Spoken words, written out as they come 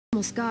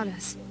almost got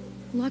us.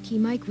 Lucky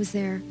Mike was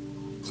there.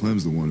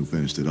 Clem's the one who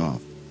finished it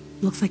off.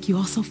 Looks like you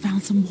also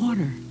found some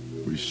water.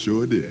 We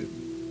sure did.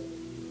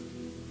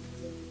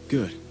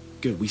 Good.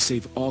 Good. We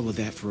save all of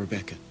that for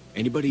Rebecca.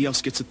 Anybody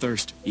else gets a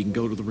thirst, you can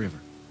go to the river.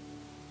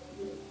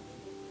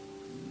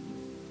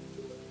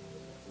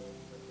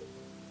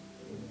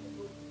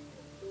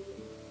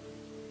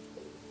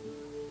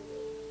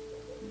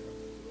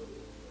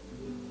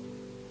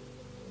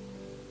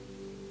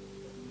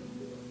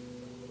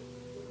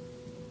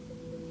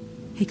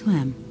 Hey,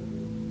 Clem.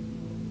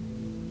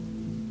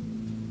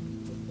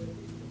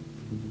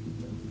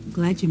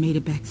 Glad you made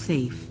it back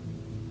safe.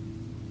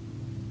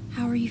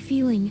 How are you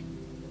feeling?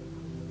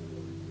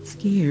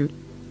 Scared,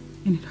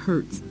 and it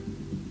hurts.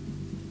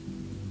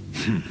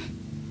 I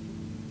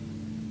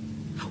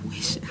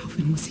wish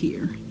Alvin was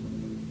here.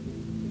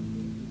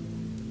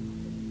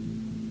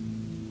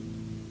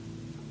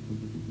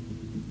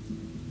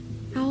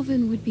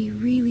 Alvin would be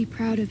really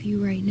proud of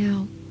you right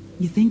now.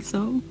 You think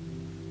so?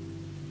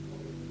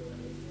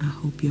 I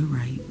hope you're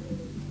right.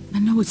 I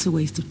know it's a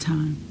waste of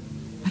time,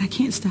 but I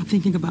can't stop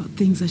thinking about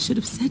things I should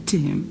have said to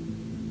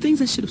him.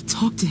 Things I should have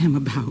talked to him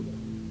about.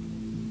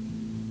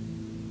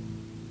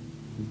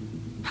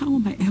 How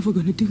am I ever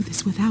going to do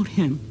this without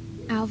him?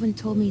 Alvin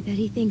told me that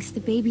he thinks the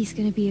baby's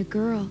gonna be a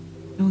girl.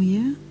 Oh,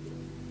 yeah?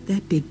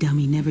 That big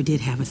dummy never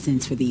did have a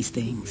sense for these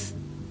things.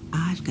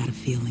 I've got a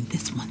feeling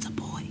this one's a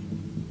boy.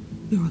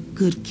 You're a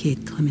good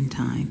kid,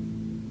 Clementine.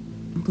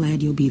 I'm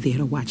glad you'll be there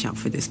to watch out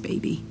for this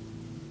baby.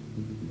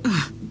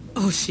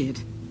 Oh,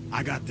 shit.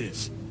 I got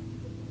this.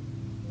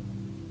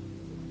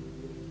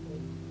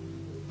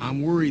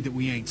 I'm worried that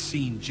we ain't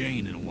seen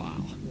Jane in a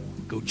while.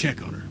 Go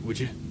check on her, would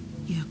you?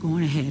 Yeah, go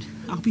on ahead.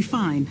 I'll be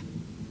fine.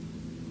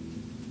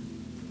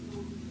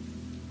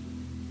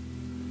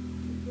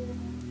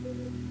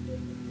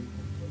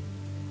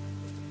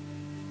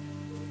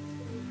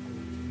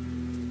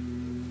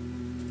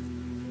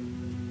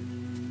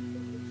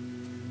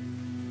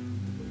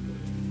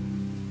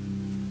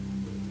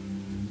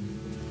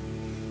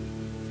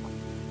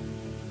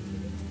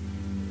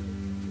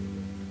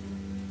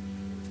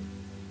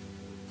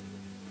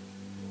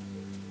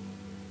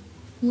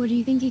 What are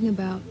you thinking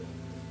about?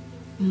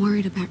 I'm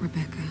worried about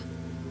Rebecca.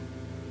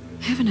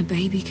 Having a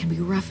baby can be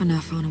rough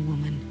enough on a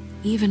woman,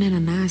 even in a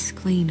nice,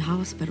 clean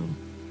hospital.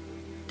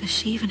 Does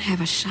she even have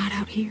a shot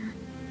out here?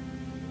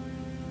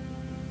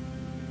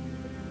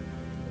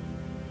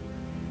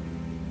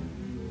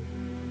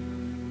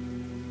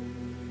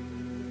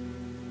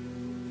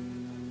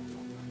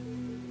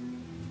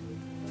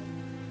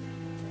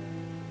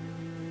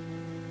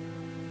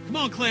 Come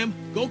on, Clem.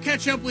 Go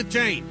catch up with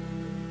Jane.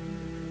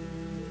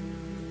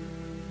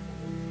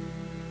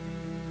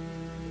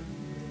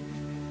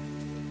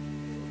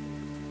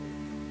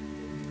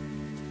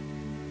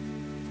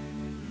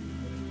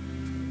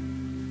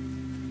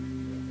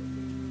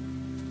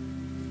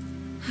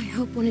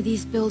 I hope one of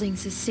these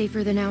buildings is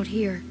safer than out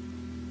here.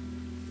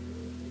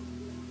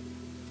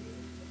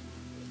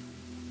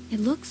 It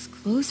looks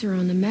closer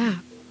on the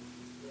map.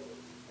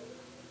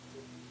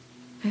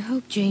 I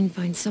hope Jane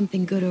finds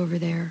something good over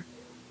there.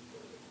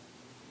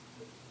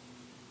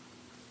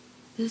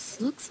 This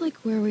looks like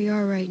where we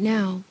are right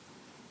now.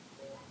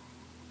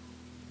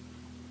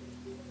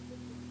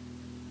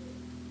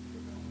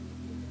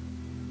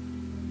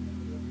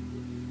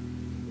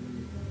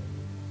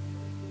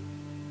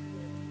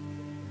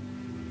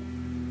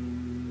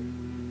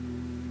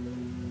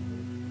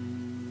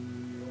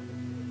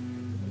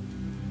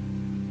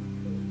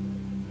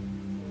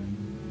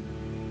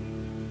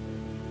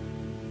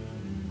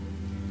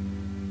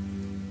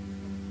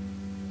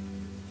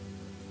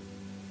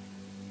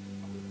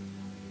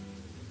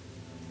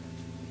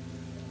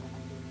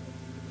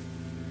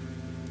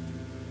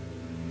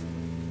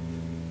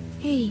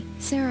 Hey,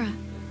 Sarah.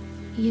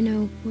 You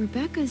know,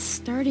 Rebecca's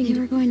starting to... They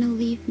were going to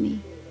leave me,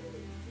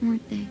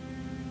 weren't they?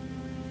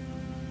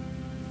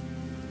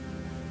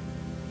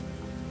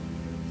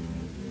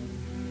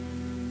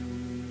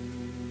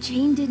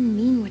 Jane didn't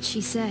mean what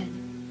she said.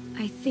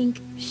 I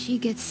think she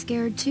gets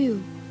scared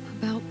too,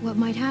 about what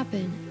might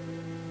happen.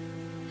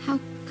 How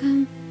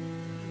come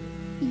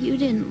you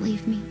didn't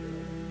leave me?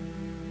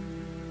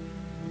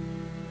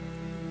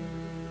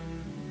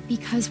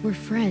 Because we're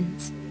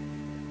friends.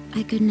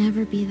 I could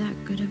never be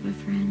that good of a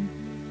friend.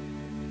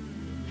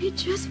 I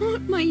just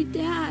want my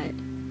dad.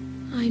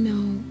 I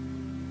know.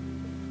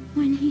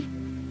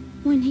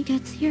 When he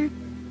gets here,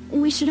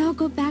 we should all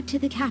go back to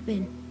the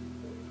cabin.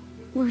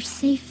 We're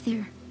safe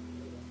there.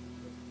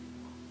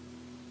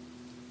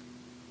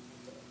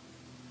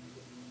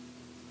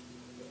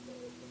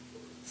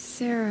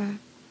 Sarah,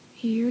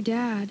 your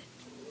dad.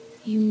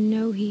 You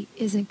know he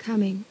isn't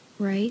coming,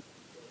 right?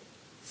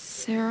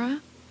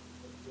 Sarah?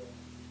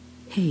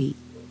 Hey,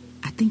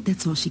 I think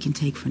that's all she can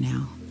take for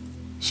now.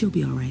 She'll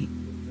be all right.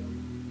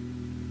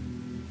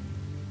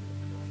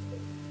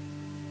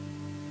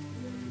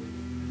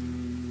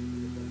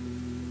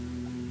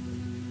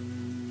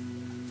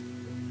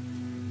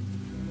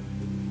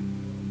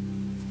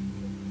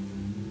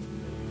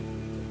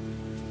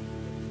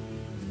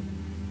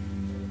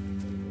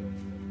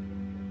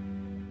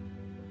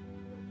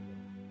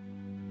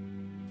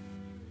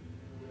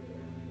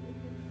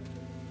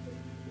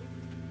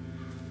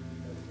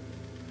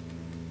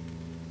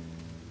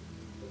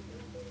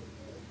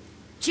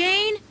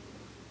 Jane?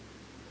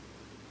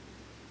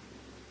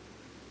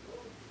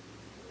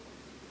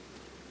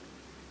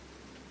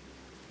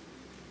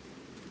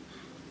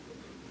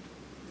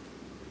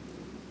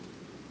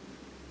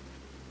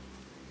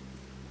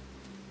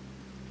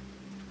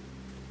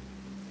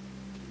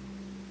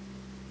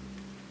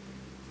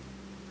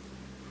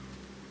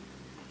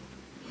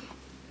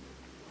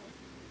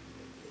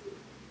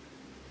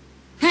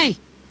 Hey,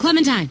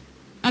 Clementine!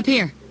 Up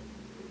here.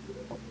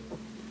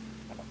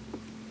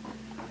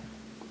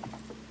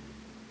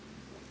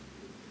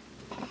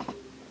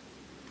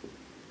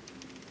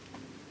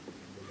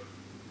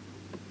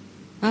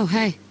 Oh,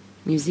 hey.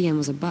 Museum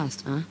was a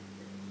bust, huh?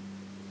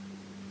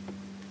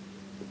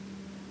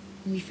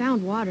 We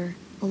found water.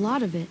 A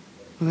lot of it.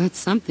 Well, that's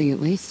something, at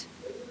least.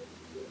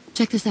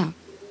 Check this out.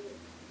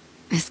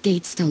 This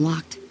gate's still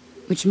locked,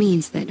 which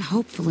means that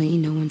hopefully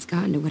no one's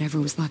gotten to whatever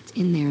was locked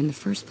in there in the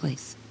first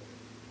place.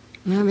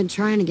 I've been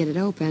trying to get it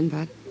open,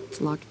 but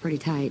it's locked pretty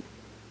tight.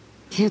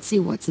 Can't see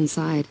what's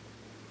inside.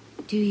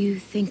 Do you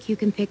think you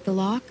can pick the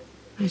lock?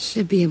 I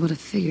should be able to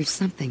figure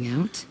something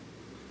out.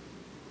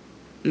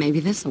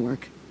 Maybe this'll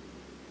work.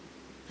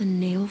 A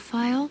nail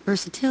file?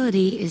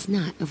 Versatility is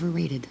not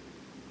overrated.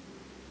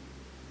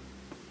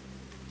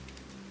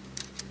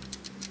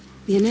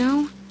 You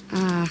know,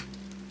 it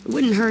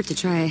wouldn't hurt to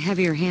try a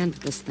heavier hand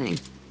with this thing.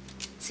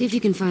 See if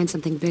you can find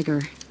something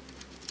bigger.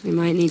 We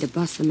might need to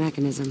bust the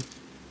mechanism.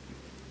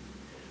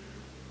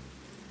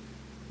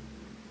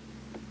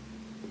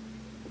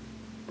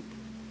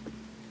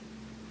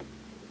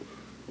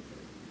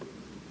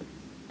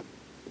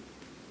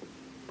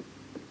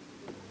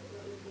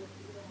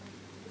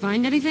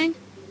 Find anything?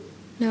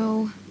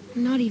 No,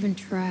 not even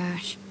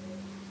trash.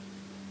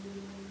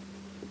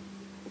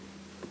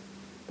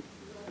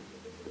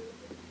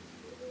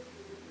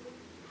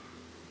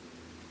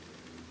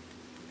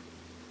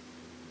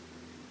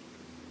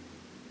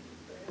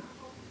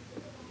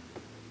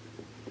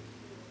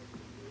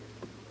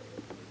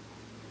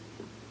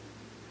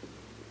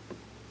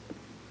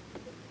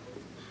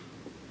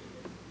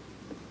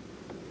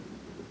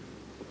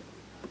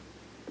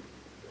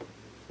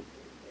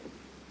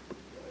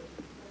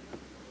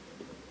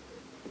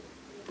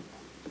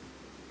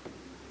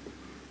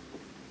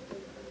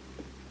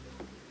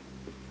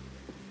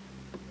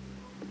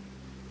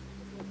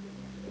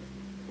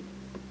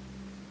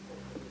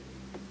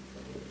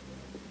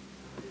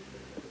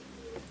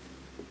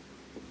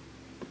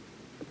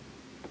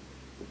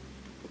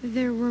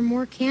 There were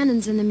more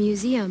cannons in the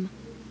museum.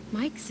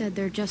 Mike said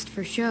they're just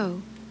for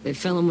show. They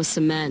fill them with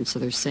cement, so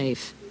they're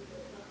safe.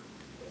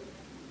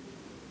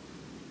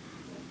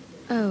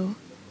 Oh.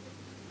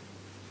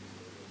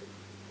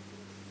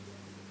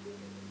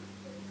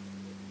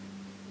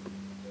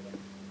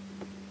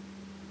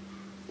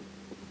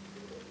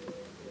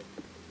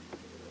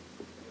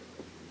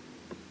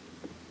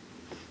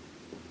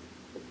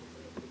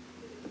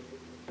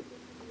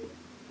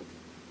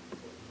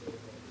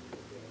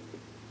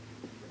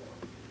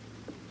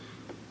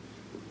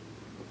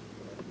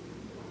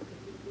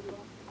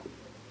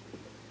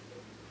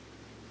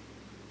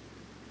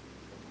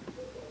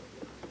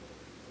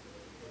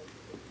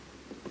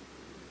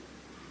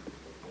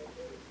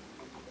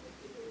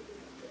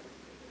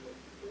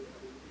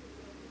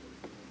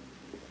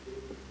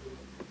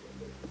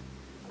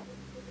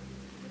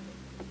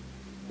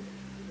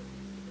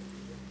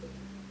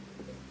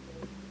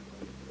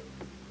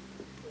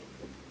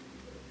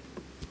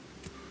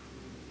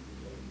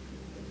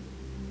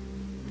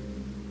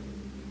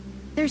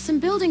 There's some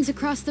buildings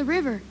across the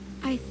river.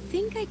 I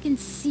think I can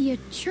see a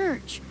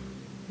church.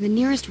 The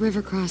nearest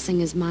river crossing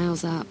is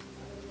miles up.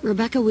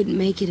 Rebecca wouldn't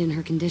make it in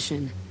her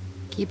condition.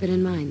 Keep it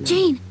in mind, though.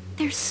 Jane,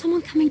 there's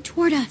someone coming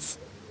toward us.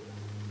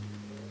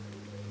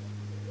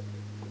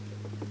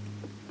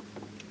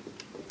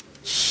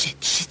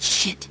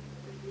 Shit.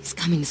 He's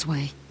coming this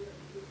way.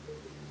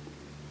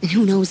 And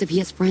who knows if he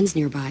has friends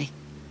nearby.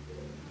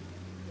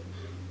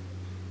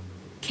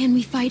 Can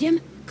we fight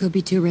him? Could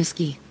be too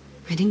risky.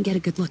 I didn't get a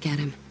good look at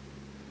him.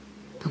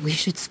 But we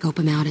should scope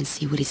him out and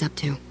see what he's up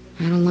to.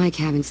 I don't like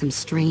having some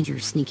stranger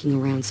sneaking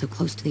around so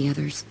close to the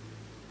others.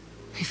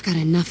 We've got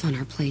enough on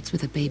our plates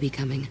with a baby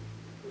coming.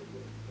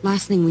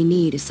 Last thing we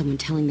need is someone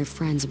telling their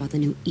friends about the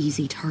new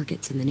easy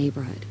targets in the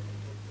neighborhood.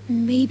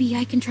 Maybe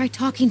I can try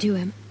talking to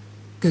him.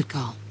 Good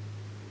call.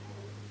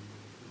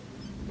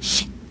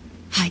 Shit!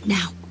 Hide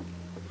now!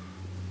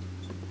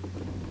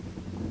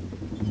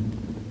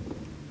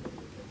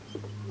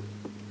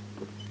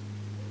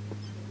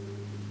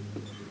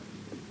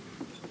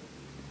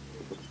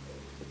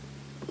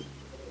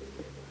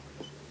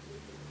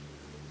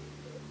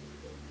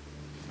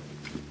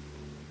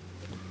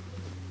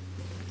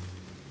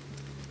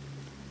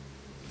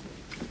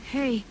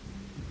 Hey.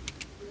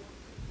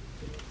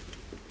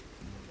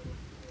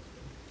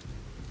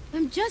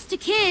 I'm just a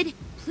kid.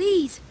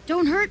 Please,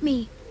 don't hurt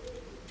me.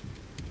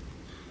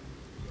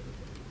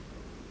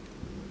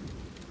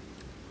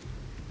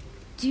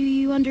 Do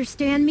you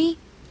understand me?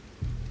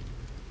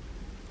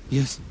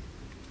 Yes.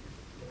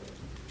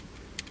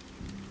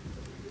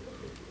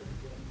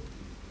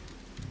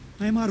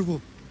 I am Arvo.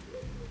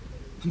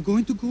 I'm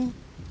going to go.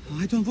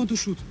 I don't want to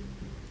shoot.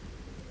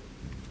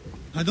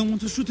 I don't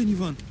want to shoot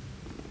anyone.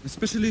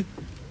 Especially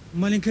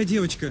маленькая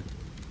девочка.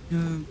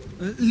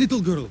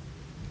 Little girl.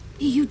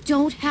 You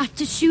don't have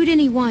to shoot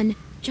anyone.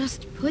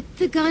 Just put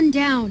the gun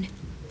down.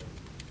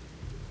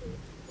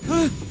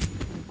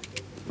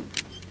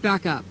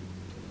 Back up.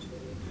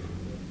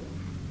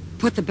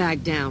 Put the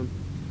bag down.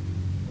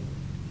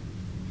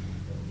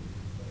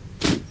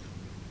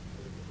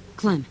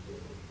 Clem,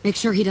 make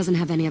sure he doesn't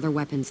have any other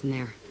weapons in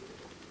there.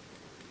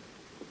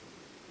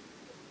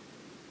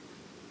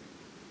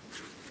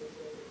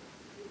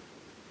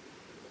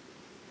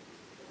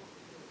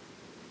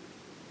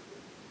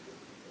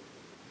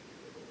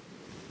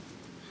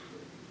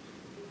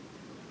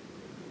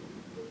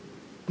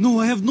 No,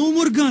 I have no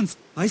more guns.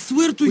 I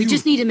swear to you. We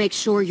just need to make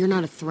sure you're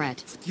not a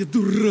threat. Я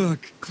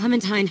дурак.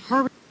 Clementine,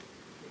 hurry.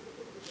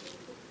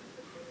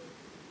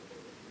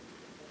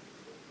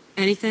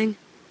 Anything?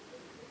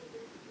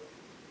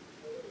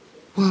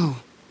 Whoa.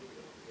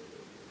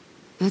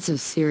 That's a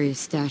serious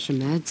stash of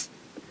meds.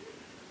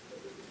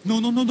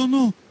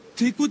 No.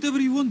 Take whatever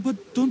you want,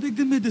 but don't take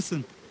the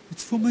medicine.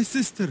 It's for my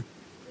sister.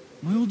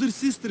 My older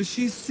sister,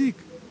 she's sick.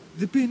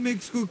 The pain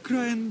makes her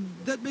cry and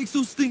that makes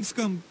those things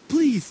come.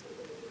 Please.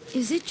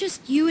 Is it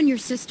just you and your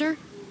sister?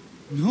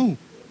 No.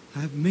 I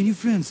have many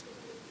friends.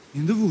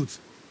 In the woods.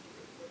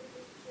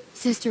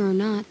 Sister or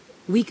not,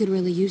 we could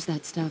really use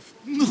that stuff.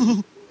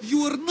 No.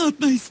 You are not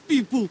nice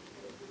people.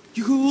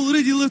 You have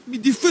already left me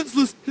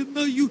defenseless, and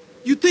now you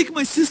take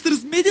my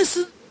sister's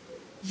medicine?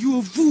 You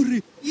are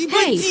worried.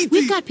 Hey,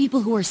 we've got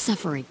people who are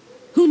suffering,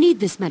 who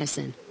need this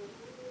medicine.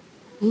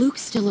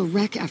 Luke's still a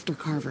wreck after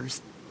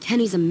Carver's.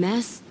 Kenny's a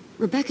mess.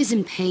 Rebecca's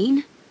in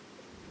pain.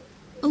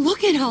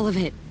 Look at all of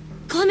it.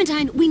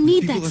 Clementine, we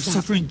need that stuff. People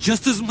are suffering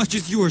just as much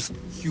as yours.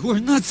 You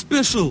are not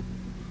special.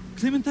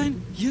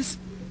 Clementine, yes,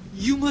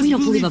 you must We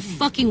don't believe a me.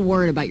 fucking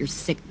word about your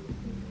sick...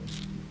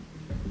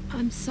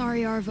 I'm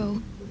sorry,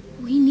 Arvo.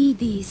 We need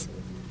these.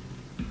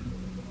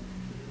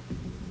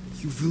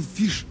 You will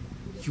fish.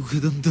 You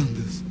hadn't done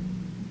this.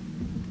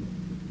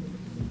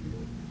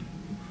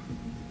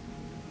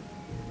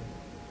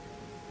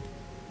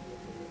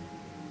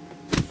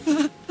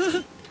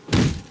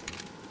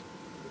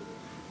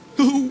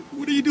 No,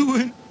 what are you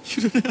doing?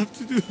 You don't have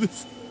to do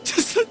this.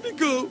 Just let me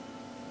go.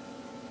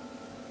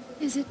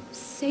 Is it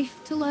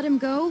safe to let him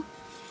go?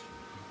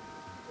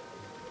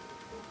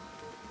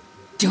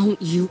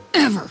 Don't you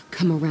ever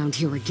come around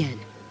here again.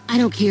 I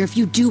don't care if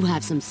you do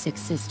have some sick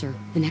sister.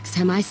 The next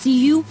time I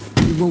see you,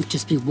 you won't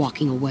just be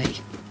walking away.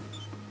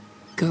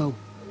 Go.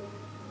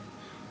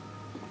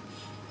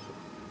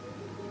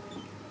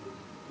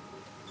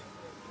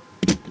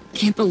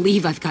 Can't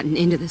believe I've gotten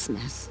into this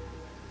mess.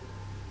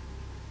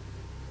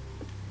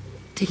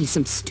 Taking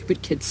some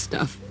stupid kid's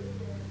stuff.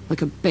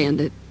 Like a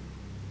bandit.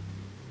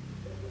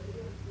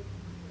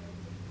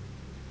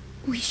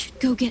 We should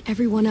go get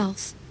everyone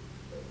else.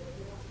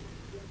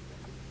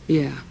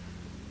 Yeah.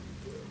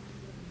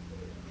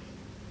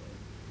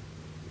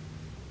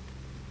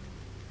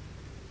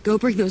 Go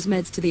bring those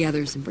meds to the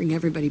others and bring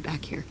everybody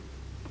back here.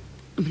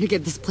 I'm gonna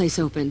get this place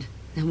opened,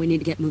 then we need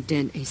to get moved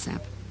in ASAP.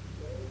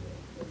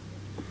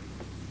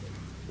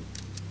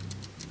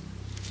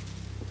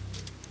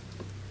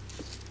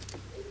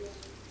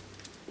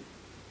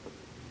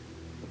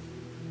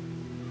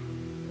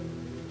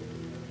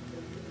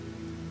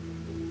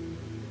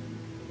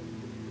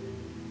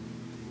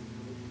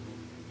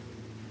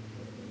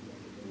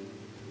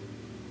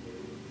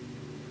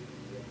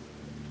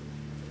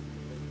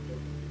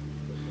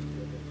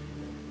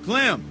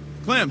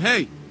 Clem,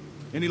 hey!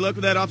 Any luck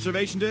with that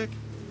observation deck?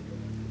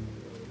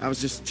 I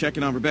was just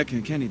checking on Rebecca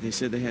and Kenny. They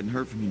said they hadn't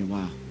heard from you in a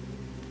while.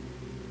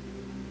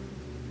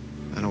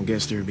 I don't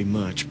guess there'd be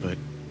much, but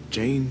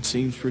Jane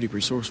seems pretty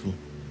resourceful.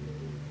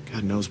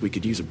 God knows we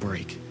could use a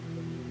break.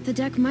 The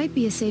deck might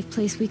be a safe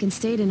place we can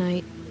stay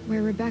tonight,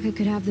 where Rebecca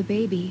could have the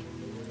baby.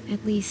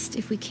 At least,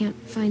 if we can't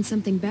find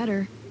something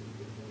better.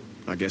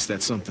 I guess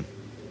that's something.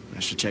 I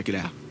should check it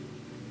out.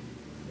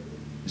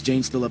 Is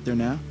Jane still up there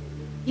now?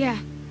 Yeah,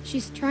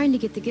 she's trying to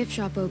get the gift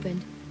shop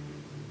opened.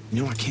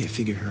 You know, I can't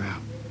figure her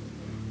out.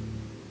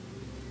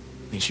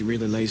 I mean, she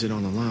really lays it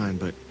on the line,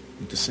 but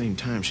at the same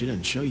time, she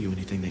doesn't show you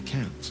anything that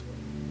counts.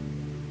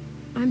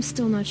 I'm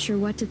still not sure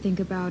what to think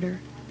about her.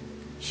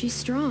 She's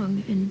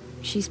strong, and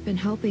she's been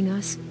helping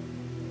us,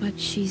 but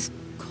she's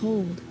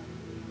cold.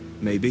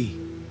 Maybe,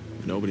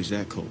 but nobody's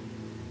that cold.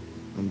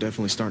 I'm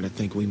definitely starting to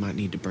think we might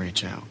need to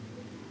branch out.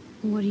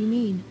 What do you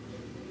mean?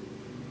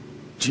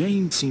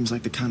 Jane seems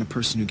like the kind of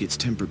person who gets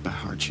tempered by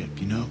hardship,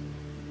 you know?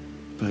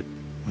 But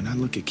when I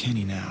look at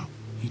Kenny now,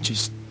 he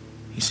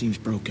seems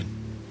broken.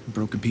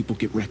 Broken people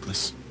get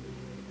reckless.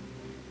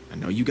 I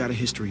know you got a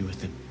history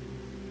with him.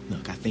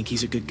 Look, I think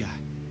he's a good guy.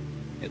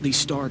 At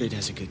least started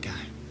as a good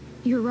guy.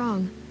 You're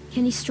wrong.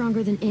 Kenny's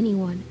stronger than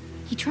anyone.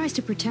 He tries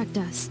to protect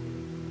us.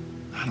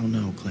 I don't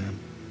know, Clem.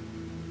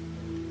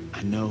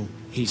 I know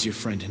he's your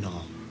friend and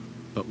all.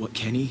 But what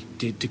Kenny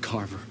did to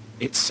Carver,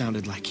 it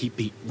sounded like he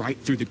beat right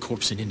through the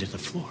corpse and into the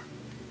floor.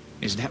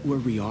 Is that where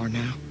we are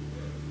now?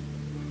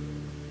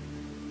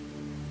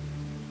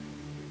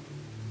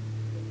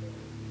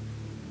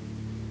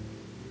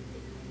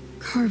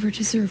 Carver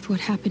deserved what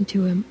happened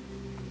to him.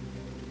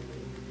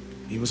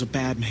 He was a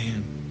bad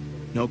man.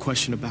 No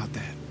question about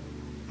that.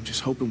 I'm just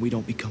hoping we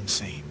don't become the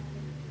same.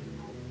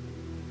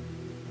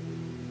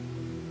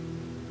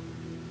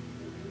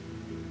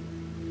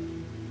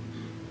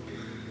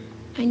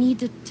 I need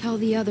to tell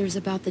the others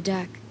about the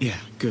deck. Yeah,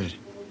 good.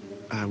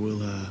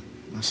 I'll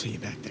see you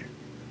back there.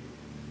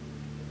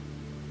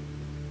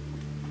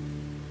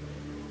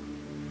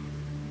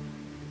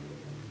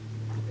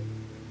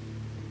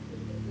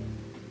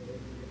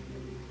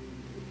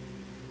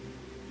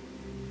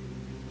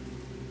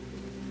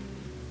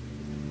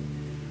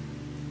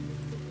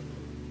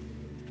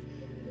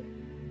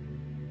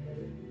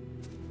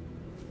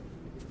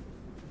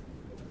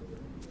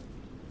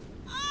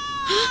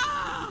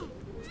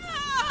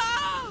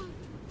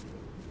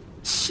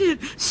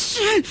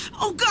 Shit!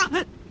 Oh,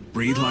 God!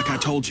 Breathe like I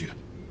told you.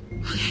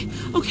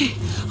 Okay.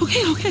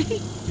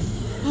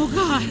 Oh,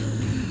 God.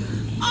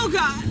 Oh,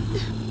 God.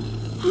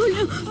 Oh,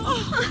 no.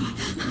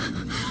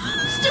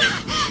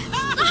 Stop!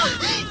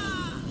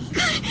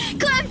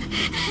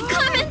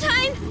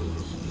 Clementine!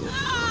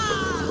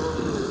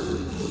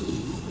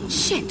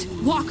 Shit,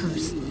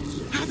 walkers.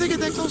 How'd they get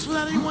that close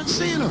without anyone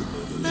seeing them?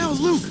 The hell's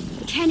Luke?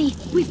 Kenny,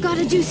 we've got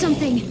to do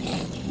something.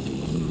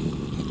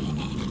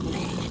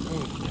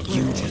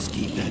 You just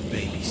keep that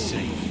baby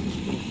safe.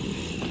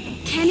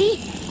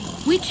 Kenny,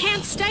 we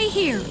can't stay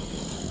here.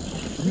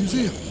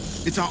 Museum.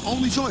 It's our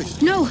only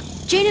choice. No,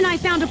 Jane and I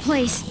found a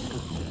place.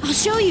 I'll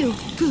show you.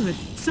 Good.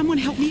 Someone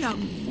help me out.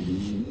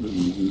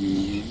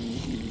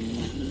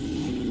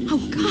 Oh,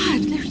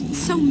 God, there's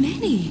so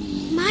many.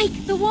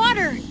 Mike, the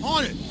water.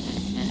 On it.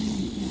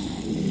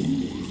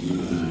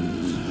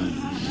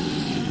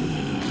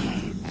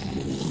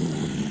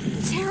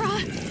 Sarah,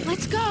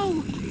 let's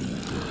go.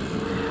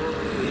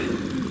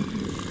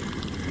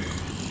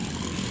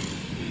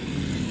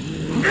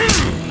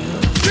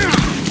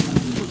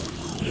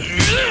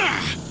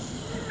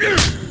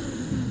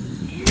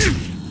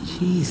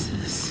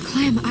 Jesus.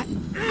 Clem, I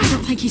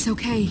don't think he's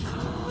okay.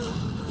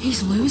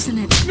 He's losing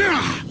it.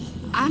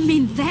 I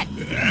mean, that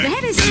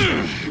is...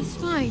 It's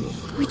fine.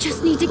 We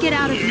just need to get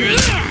out of here.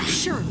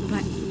 Sure,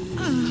 but...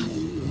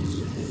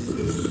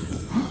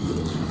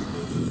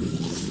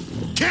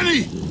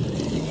 Kenny!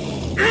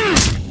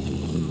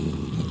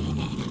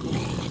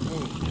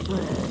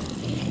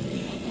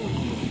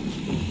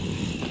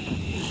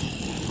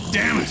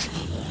 Damn it!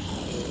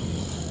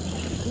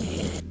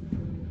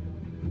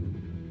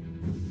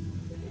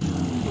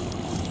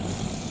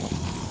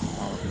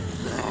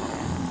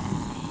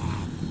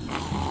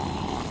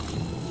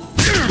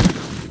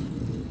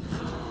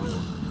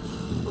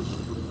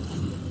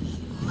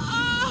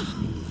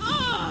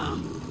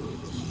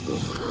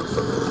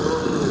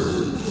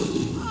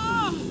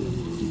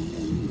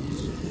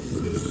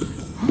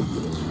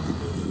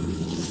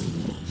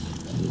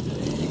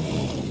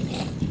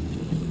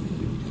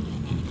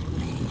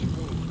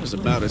 That's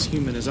about as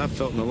human as I've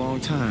felt in a long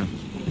time.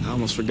 I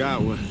almost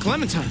forgot what...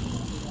 Clementine!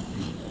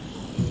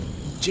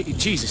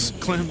 Jesus,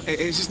 Clem,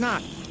 it's just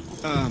not...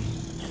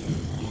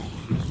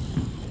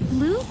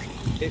 Luke?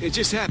 It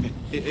just happened.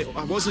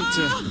 I wasn't,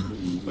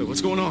 Wait, what's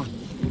going on?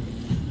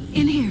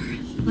 In here.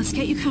 Let's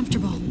get you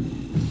comfortable.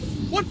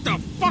 What the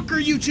fuck are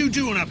you two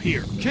doing up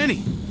here?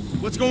 Kenny,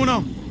 what's going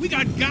on? We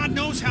got God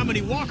knows how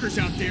many walkers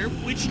out there,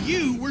 which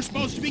you were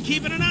supposed to be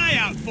keeping an eye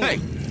out for. Hey,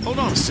 hold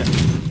on a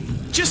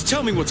second. Just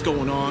tell me what's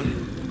going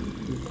on.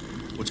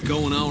 What's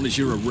going on is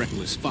you're a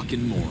reckless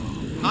fucking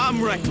moron.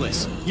 I'm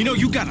reckless. You know,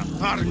 you got a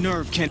lot of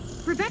nerve, Ken.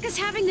 Rebecca's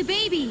having the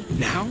baby.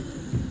 Now?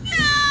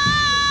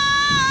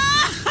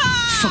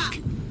 Fuck.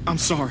 I'm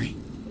sorry.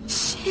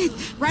 Shit.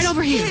 Right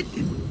over here.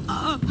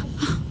 Oh,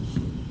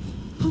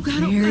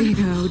 God. There you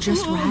go.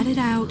 Just ride it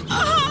out.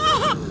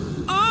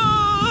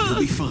 You'll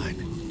be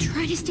fine.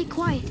 Try to stay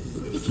quiet,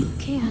 if you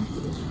can.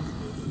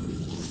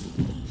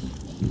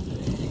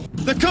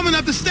 They're coming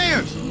up the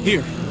stairs!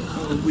 Here.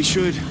 We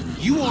should...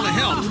 You want to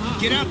help?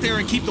 Get out there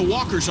and keep the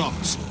walkers off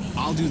us.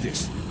 I'll do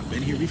this. I've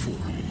been here before.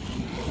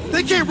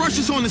 They can't rush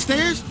us on the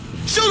stairs!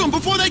 Shoot them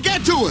before they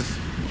get to us!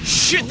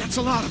 Shit, that's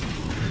a lot of them.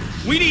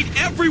 We need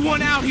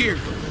everyone out here.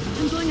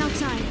 I'm going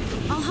outside.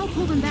 I'll help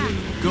hold him back.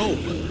 Go.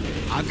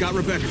 I've got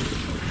Rebecca.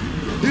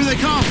 Here they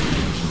come!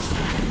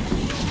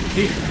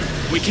 Here.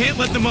 We can't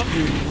let them up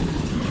here.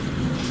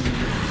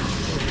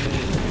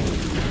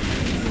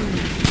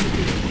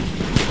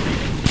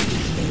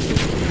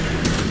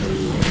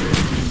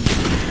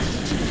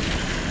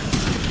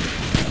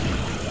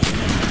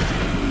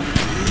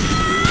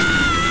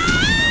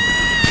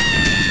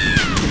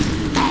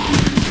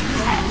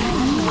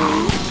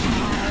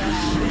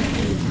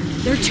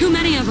 There are too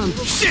many of them.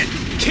 Shit!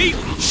 Keep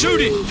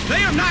shooting!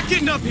 They are not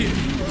getting up here!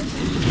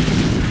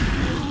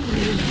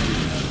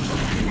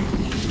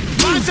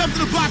 Find something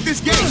to block this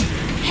gate!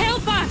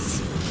 Help us!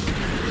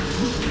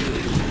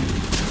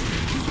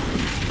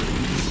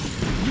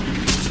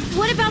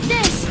 What about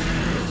this?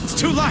 It's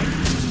too light.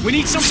 We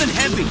need something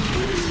heavy.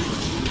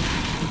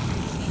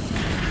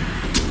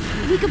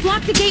 We could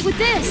block the gate with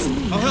this.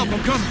 I'll help.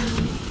 I'm coming.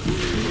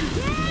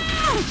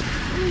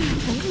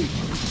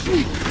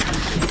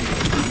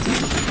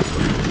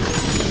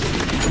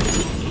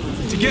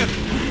 Together.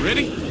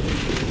 Ready?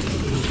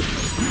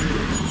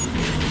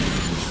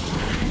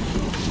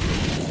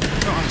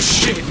 Oh,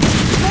 shit.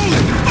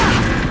 Holy fuck!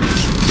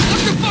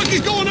 What the fuck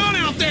is going on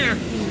out there?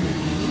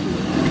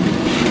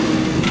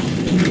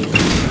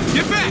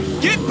 Get back!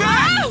 Get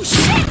back! Oh,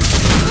 shit!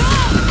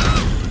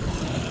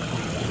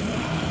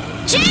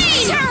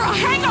 Gene! Sarah,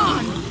 hang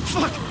on!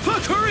 Fuck!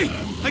 Fuck, hurry!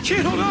 I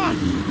can't hold on!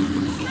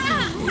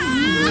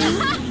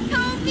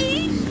 Help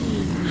me!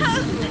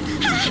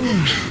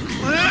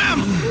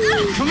 Lamb!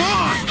 Come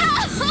on!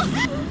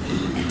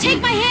 Take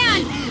my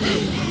hand!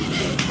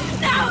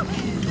 No!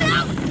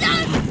 No!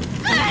 Don't!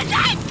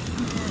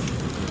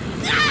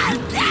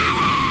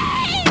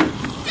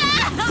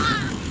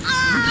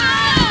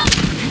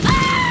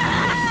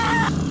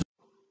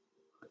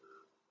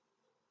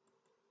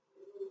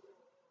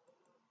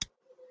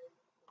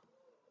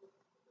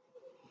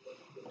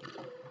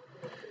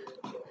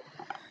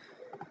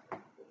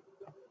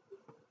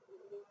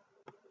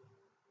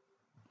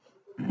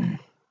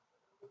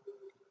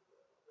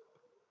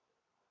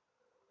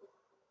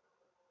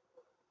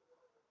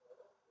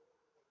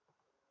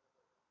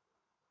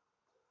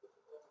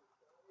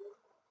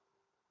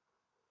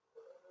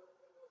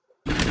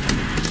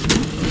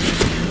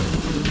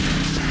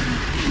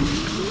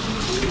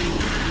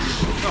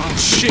 Oh,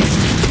 shit!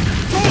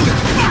 Holy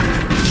fuck!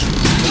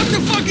 What the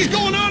fuck is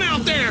going on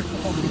out there?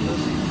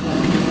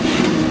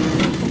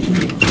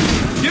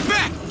 Get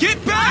back!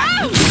 Get back!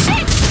 Oh,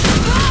 shit!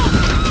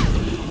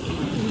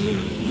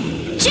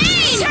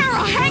 Gene!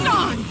 Sarah, hang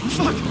on!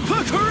 Fuck!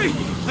 Fuck, hurry!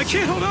 I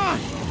can't hold on!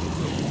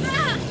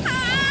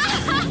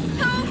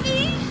 Help me!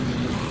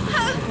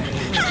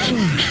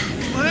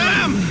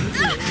 Lamb!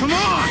 Come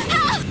on!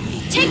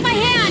 Take my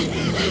hand!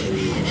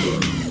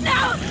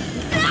 No!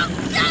 No!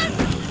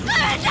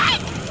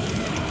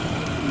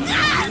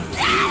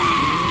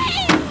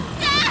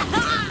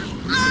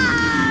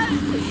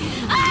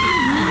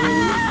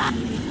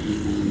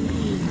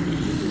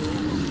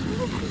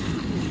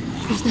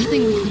 There's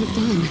nothing we could have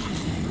done.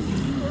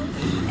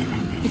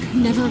 We could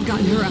never have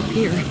gotten her up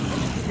here.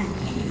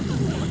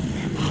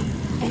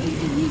 You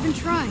didn't even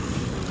try. You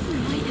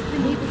might have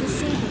been able to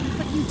save her,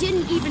 but you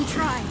didn't even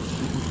try.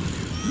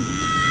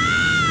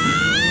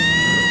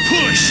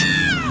 Push!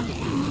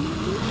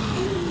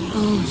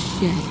 Oh,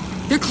 shit.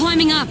 They're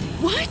climbing up.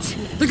 What?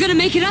 They're gonna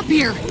make it up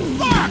here.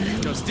 Fuck!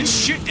 Does this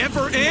shit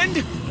ever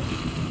end?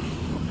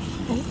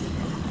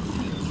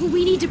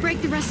 We need to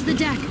break the rest of the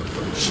deck.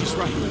 She's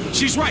right.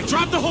 She's right.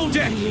 Drop the whole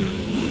deck.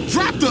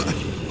 Drop the...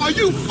 Are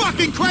you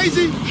fucking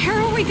crazy?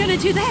 How are we gonna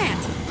do that?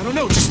 I don't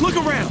know. Just look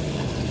around.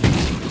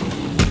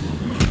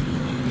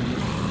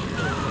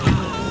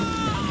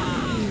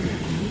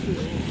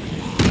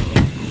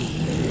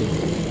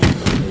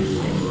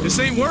 This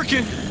ain't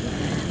working.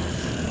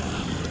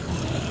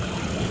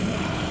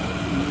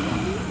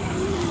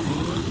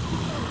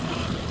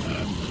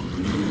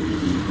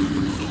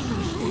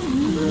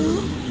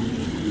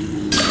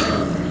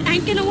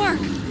 Ain't gonna work.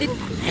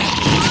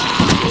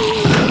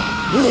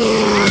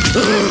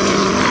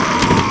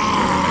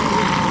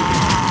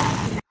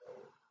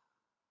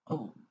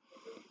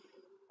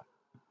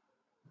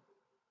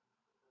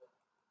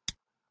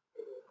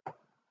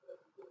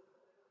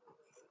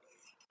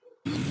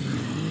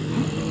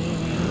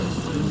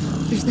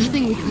 There's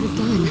nothing we could have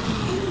done.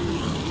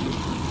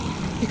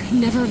 We could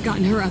never have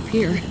gotten her up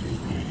here.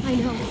 I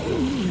know,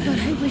 but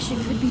I wish it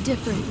could be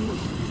different.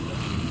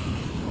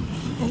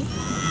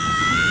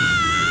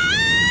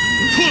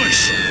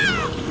 Push!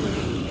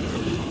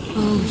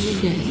 Oh,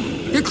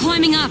 shit. They're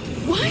climbing up.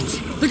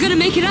 What? They're gonna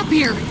make it up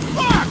here.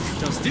 Fuck!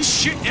 Does this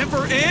shit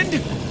ever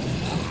end?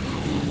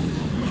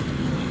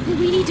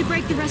 We need to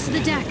break the rest of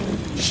the deck.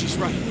 She's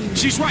right.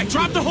 She's right.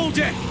 Drop the whole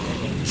deck.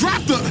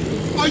 Drop the...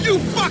 Are you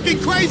fucking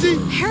crazy?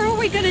 How are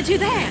we gonna do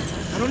that?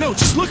 I don't know.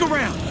 Just look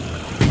around.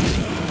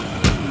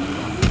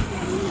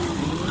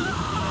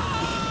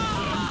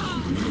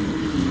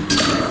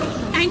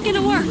 Ain't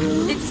gonna work.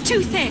 It's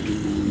too thick.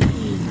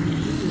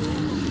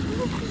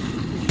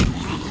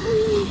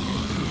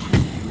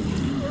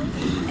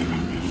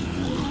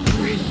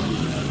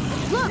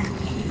 Look!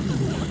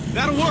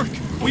 That'll work.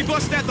 We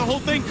bust that, the whole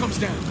thing comes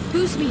down.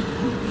 Boost me.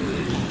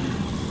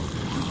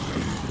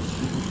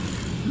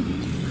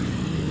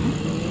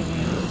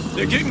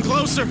 They're getting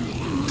closer.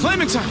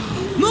 Clementine!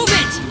 Move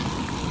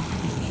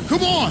it!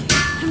 Come on!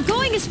 I'm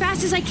going as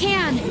fast as I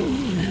can.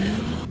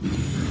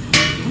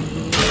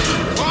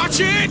 Watch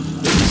it!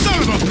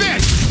 Son of a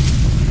bitch!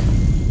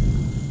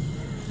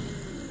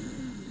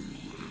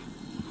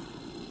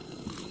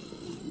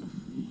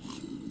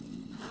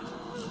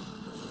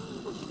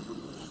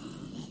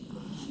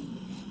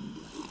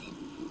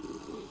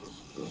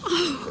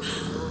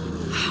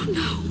 Oh,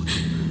 no.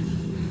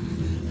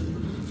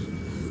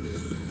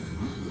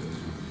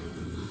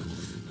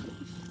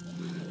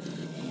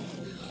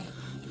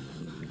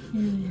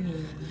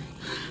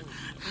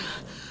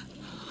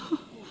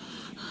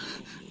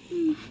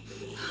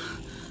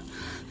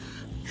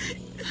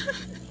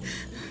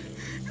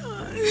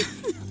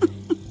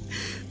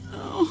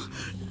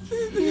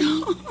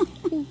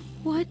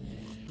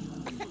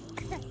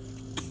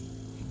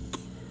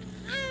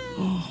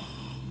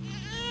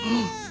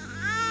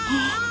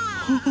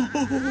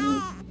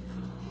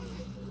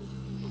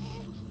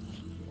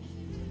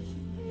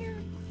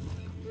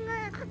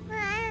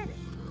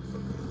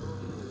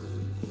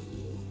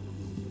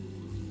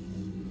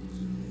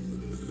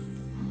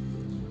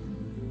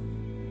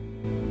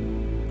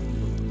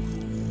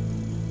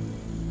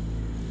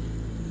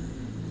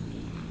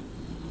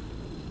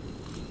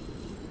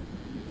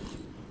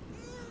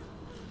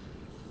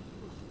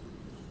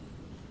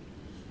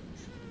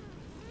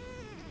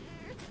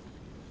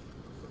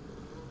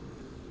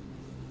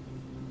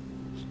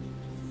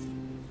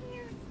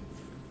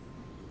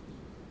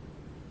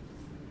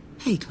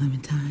 Hey,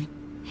 Clementine.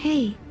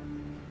 Hey.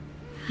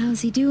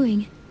 How's he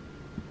doing?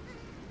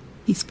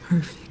 He's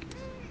perfect.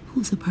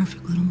 Who's a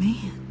perfect little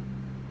man?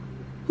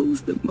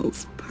 Who's the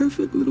most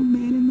perfect little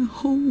man in the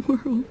whole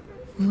world?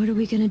 What are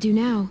we gonna do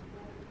now?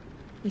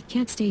 We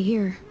can't stay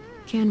here,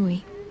 can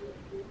we?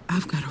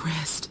 I've got to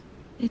rest.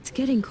 It's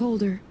getting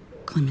colder.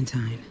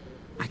 Clementine,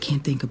 I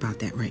can't think about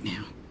that right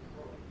now.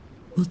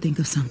 We'll think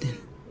of something.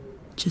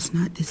 Just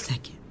not this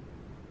second.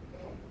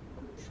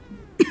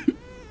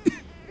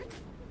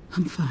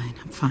 I'm fine.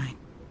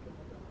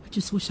 I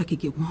just wish I could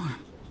get warm.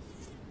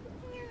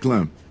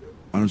 Clem,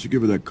 why don't you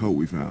give her that coat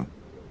we found?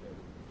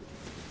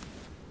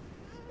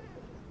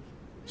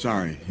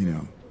 Sorry,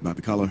 about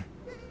the color.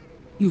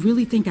 You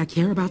really think I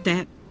care about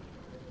that?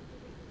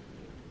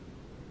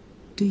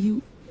 Do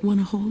you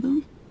want to hold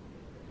him?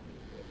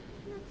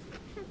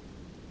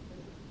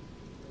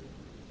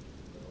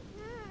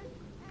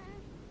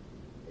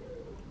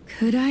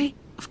 Could I?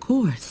 Of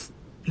course.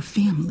 Your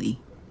family.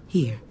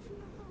 Here.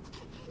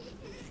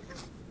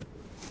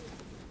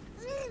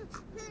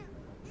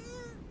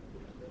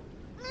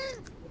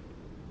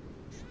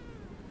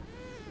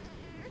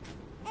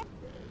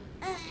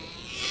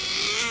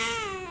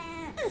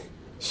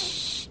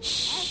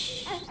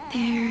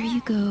 There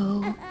you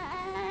go.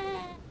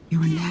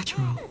 You're a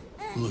natural.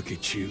 Look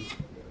at you,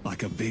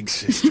 like a big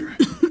sister.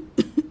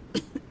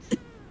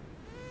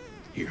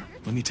 Here,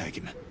 let me take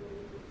him.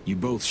 You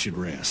both should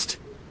rest.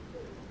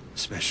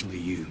 Especially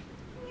you.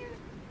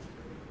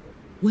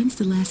 When's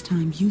the last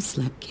time you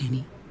slept,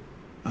 Kenny?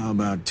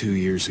 About 2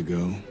 years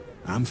ago.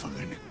 I'm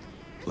fine.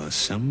 Plus,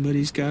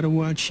 somebody's gotta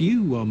watch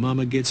you while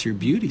Mama gets her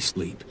beauty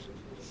sleep.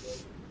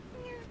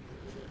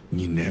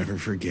 You never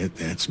forget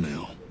that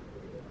smell.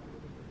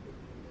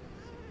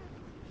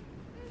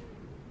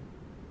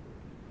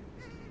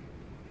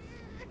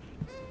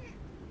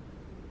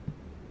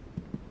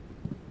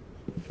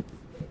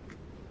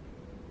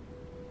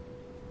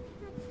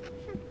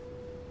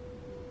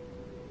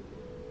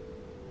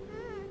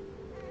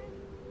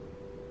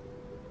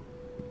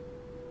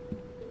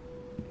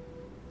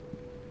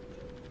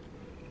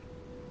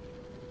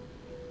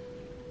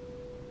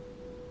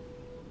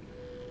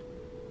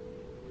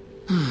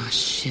 Oh,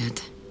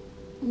 shit.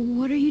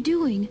 What are you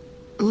doing?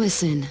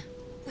 Listen,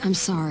 I'm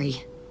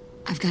sorry.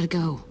 I've gotta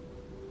go.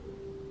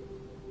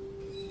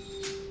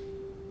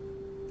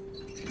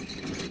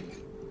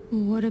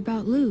 What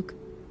about Luke?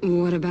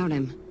 What about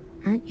him?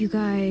 Aren't you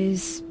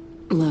guys...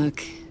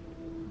 Look,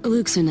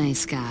 Luke's a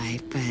nice guy,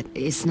 but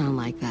it's not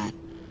like that.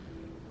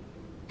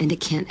 And it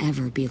can't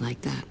ever be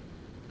like that.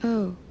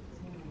 Oh.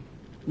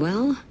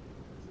 Well,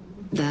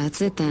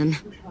 that's it then.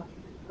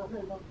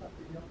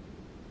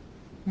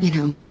 You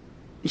know,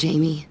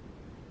 Jamie,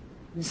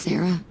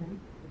 Sarah,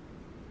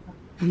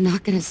 I'm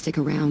not gonna stick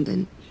around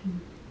and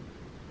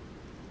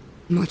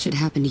watch it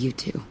happen to you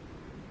two.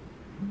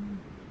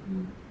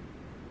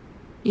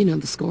 You know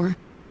the score.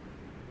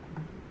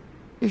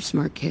 You're a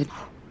smart kid.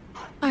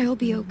 I'll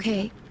be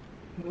okay.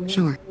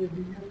 Sure.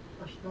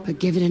 But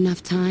give it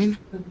enough time,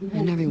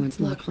 and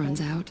everyone's luck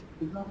runs out.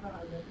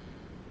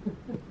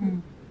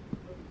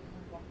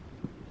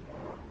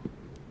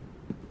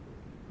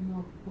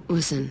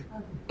 Listen,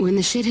 when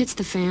the shit hits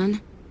the fan,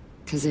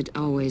 'cause it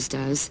always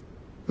does,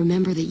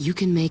 remember that you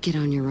can make it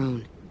on your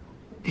own.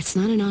 It's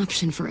not an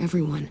option for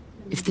everyone.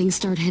 If things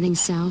start heading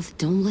south,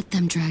 don't let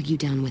them drag you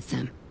down with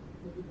them.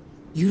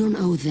 You don't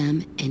owe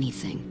them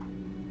anything.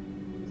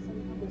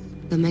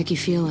 They'll make you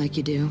feel like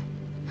you do,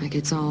 like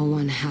it's all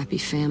one happy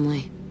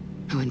family.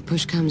 And when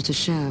push comes to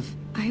shove...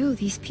 I owe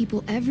these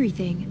people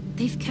everything.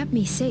 They've kept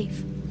me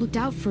safe, looked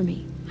out for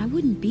me. I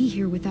wouldn't be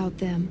here without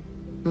them.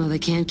 Well, they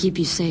can't keep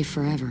you safe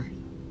forever.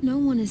 No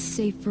one is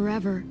safe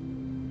forever.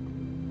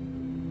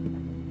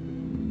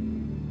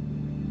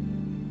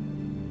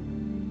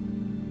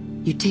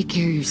 You take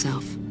care of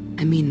yourself.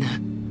 I mean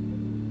that.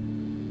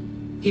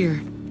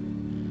 Here.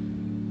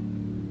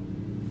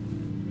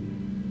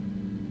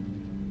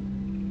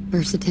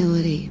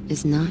 Versatility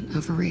is not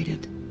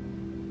overrated.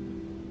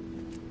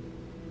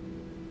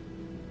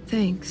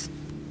 Thanks.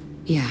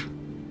 Yeah.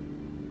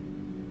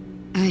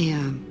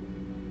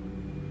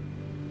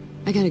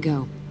 I gotta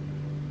go.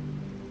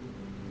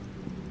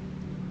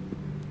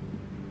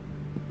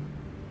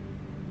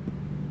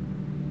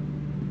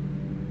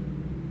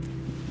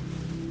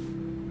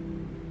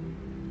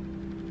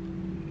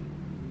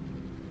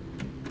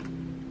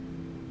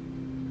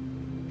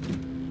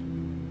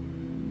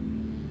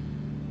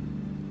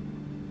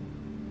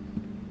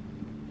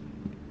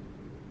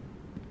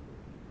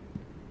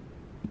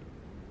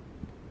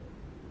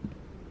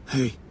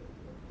 Hey,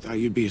 thought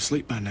you'd be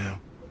asleep by now.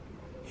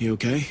 You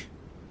okay?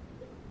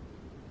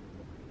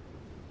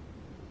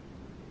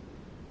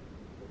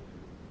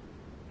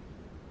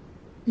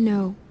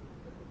 No.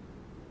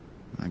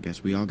 I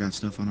guess we all got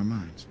stuff on our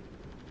minds.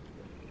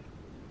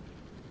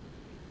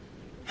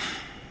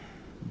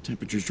 The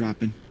temperature's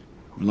dropping.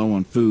 We're low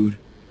on food.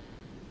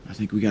 I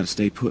think we gotta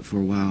stay put for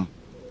a while,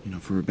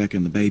 for Rebecca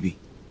and the baby.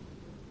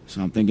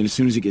 So I'm thinking as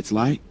soon as it gets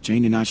light,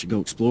 Jane and I should go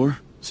explore,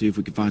 see if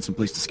we can find some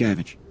place to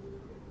scavenge.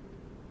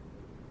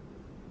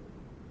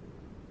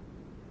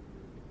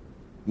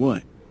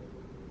 What?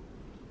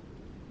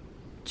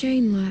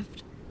 Jane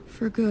left.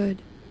 For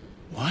good.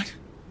 What?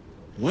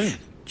 When?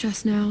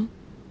 Just now.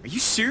 Are you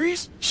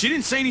serious? She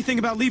didn't say anything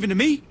about leaving to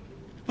me?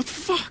 What the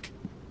fuck?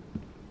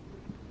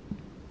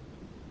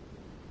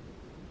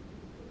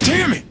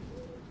 Damn it!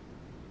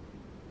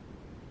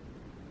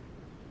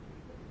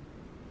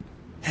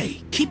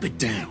 Hey, keep it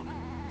down.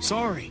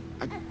 Sorry.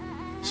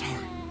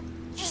 Sorry.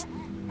 Just...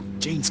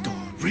 Jane's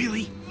gone.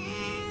 Really?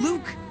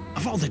 Luke,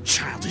 of all the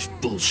childish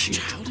bullshit.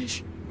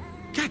 Childish?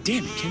 God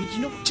damn it, Kenny.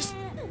 You know what? Just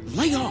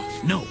lay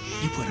off. No,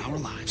 you put our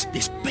lives,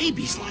 this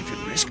baby's life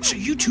at risk, so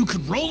you two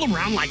could roll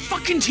around like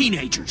fucking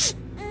teenagers.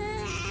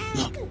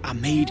 Look, I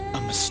made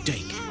a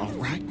mistake, all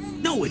right?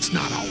 No, it's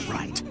not all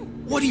right.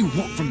 What do you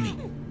want from me?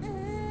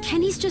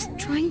 Kenny's just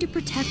trying to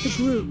protect the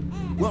group.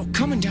 Well,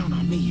 coming down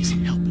on me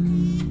isn't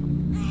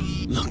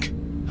helping. Look,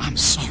 I'm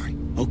sorry,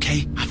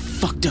 okay? I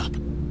fucked up.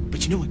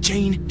 But you know what,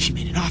 Jane? She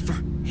made an offer,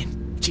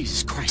 and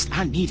Jesus Christ,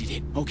 I needed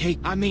it, okay?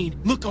 I mean,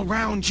 look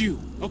around you,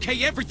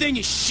 okay? Everything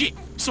is shit.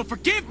 So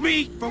forgive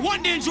me for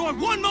wanting to enjoy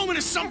one moment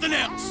of something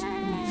else.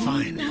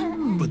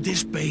 Fine, but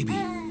this baby,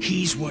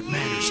 he's what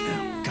matters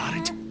now. Got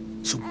it?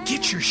 So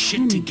get your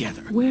shit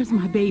together. Where's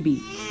my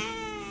baby?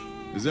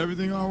 Is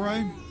everything all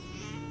right?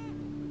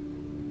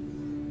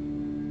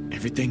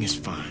 Everything is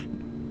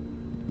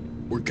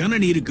fine. We're gonna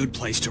need a good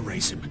place to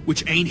raise him,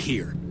 which ain't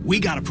here.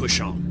 We gotta push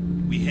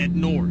on. We head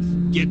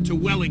north, get to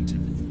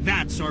Wellington.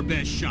 That's our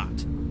best shot.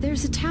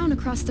 There's a town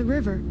across the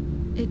river.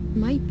 It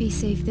might be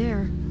safe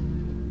there.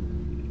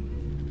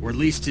 Or at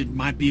least it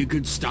might be a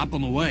good stop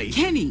on the way.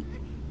 Kenny!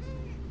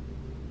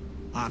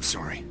 I'm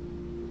sorry.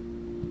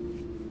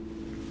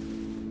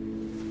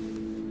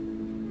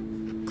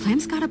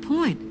 Clem's got a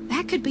point.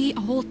 That could be a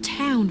whole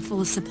town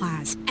full of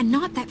supplies, and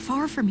not that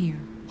far from here.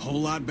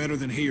 Whole lot better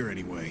than here,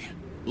 anyway.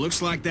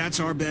 Looks like that's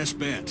our best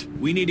bet.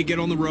 We need to get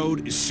on the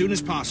road as soon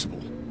as possible.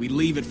 We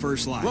leave at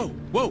first light. Whoa,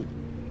 whoa.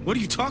 What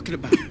are you talking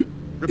about?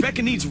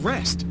 Rebecca needs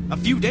rest. A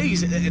few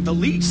days at the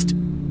least.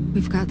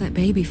 We've got that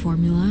baby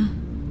formula.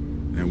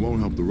 And won't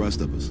help the rest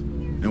of us.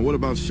 And what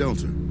about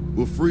shelter?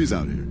 We'll freeze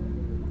out here.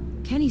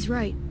 Kenny's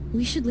right.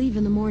 We should leave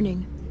in the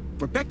morning.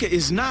 Rebecca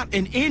is not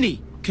in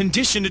any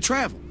condition to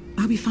travel.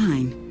 I'll be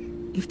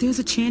fine. If there's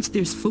a chance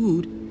there's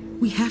food,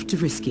 we have to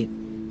risk it.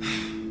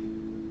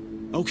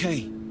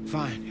 Okay,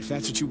 fine, if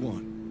that's what you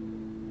want.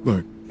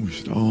 Look, we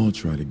should all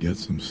try to get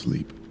some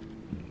sleep.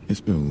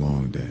 It's been a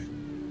long day.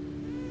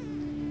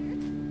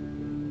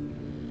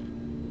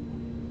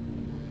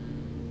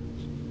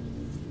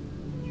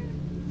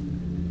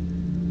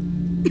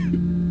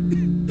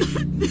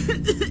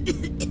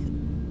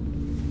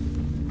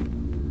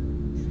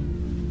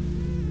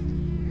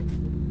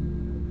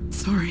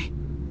 Sorry.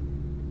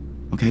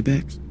 Okay,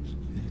 Bex?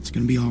 It's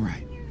gonna be all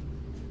right.